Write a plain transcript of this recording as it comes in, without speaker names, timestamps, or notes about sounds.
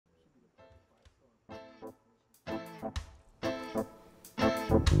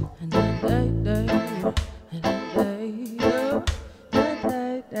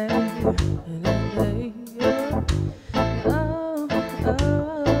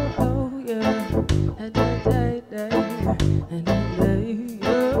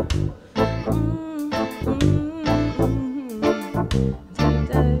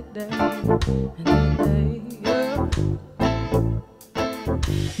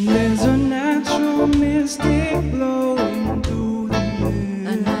There's a natural mystic blowing through the air.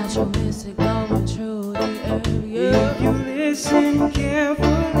 A natural mystic blowing through the air. Yeah. If you listen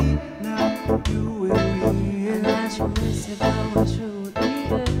carefully, now you will hear. A natural mystic blowing through the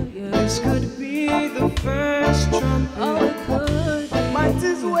air. Yeah. This could be the first trumpet. Oh, it could be. Might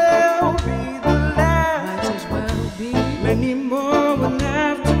as well be the last. Might as well be. Many more will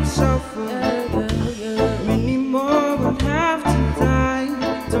have to suffer. Many more will have to die.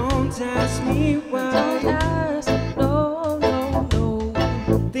 Don't ask me why. Don't ask, no, no,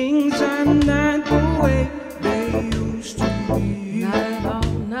 no. Things are not the way they used to be. Not at all,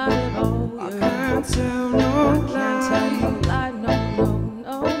 not at all. I can't tell no lie. Can't tell you lie, no, no,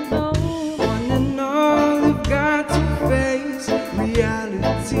 no, no. One and all have got to face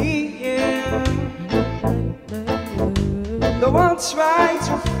reality, yeah. Though I'll try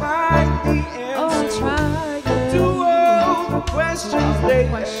to find the answer to all the questions they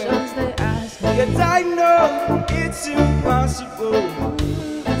ask. Yet I know it's impossible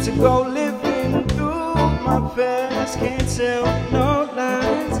to go living through my past. Can't tell no lie.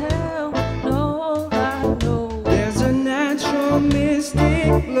 Can't tell, no lie, no. There's a natural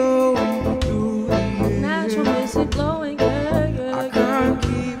mystic blowing through the air. Natural mystic blowing, yeah, yeah. I can't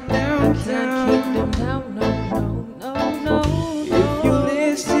keep them I can't keep them down, no, no, no, no. If you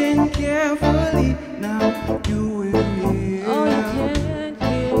listen carefully, now you will hear. Oh, you can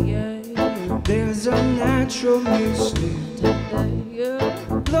hear, yeah, yeah. There's a natural mystic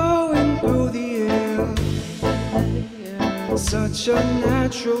blowing through the air. Such a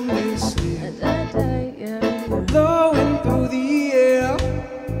natural mystic blowing through the air.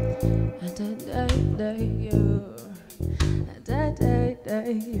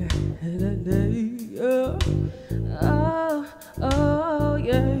 Oh, oh,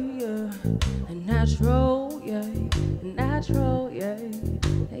 yeah, yeah. Natural, yeah, natural, yeah,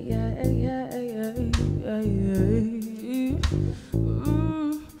 yeah, yeah, yeah, yeah, yeah.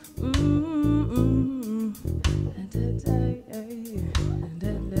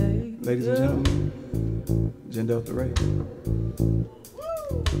 Ladies and gentlemen, Jandeltha Rae.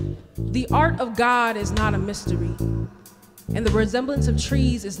 The art of God is not a mystery, and the resemblance of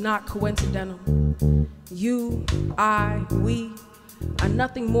trees is not coincidental. You, I, we are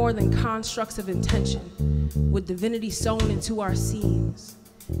nothing more than constructs of intention, with divinity sewn into our seams.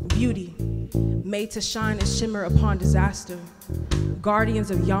 Beauty, made to shine and shimmer upon disaster. Guardians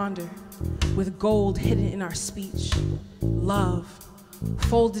of yonder, with gold hidden in our speech. Love,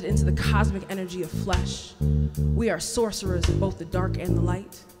 folded into the cosmic energy of flesh. We are sorcerers of both the dark and the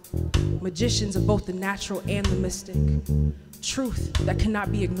light. Magicians of both the natural and the mystic. Truth that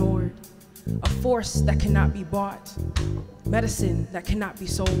cannot be ignored. A force that cannot be bought. Medicine that cannot be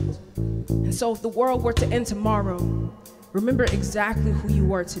sold. And so if the world were to end tomorrow, remember exactly who you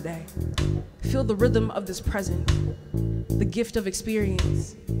were today. Feel the rhythm of this present, the gift of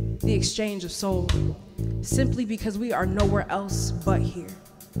experience, the exchange of soul, simply because we are nowhere else but here.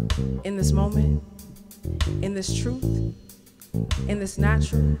 In this moment, in this truth, in this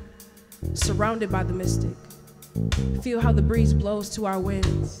natural, surrounded by the mystic. Feel how the breeze blows to our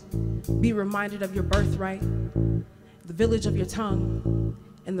winds. Be reminded of your birthright, the village of your tongue,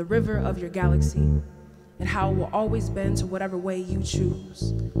 and the river of your galaxy, and how it will always bend to whatever way you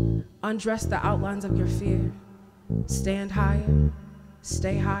choose. Undress the outlines of your fear. Stand higher,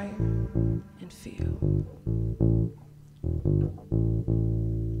 stay higher, and feel.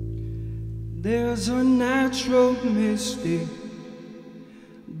 There's a natural mystic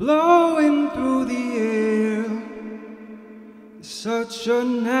blowing through the air. Such a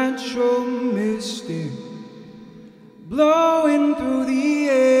natural mystic blowing through the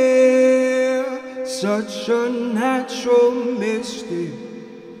air. Such a natural mystic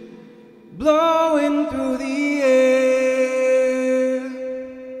blowing through the air.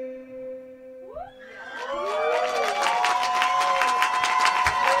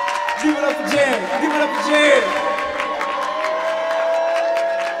 Give it up for Jan. Give it up for Jan.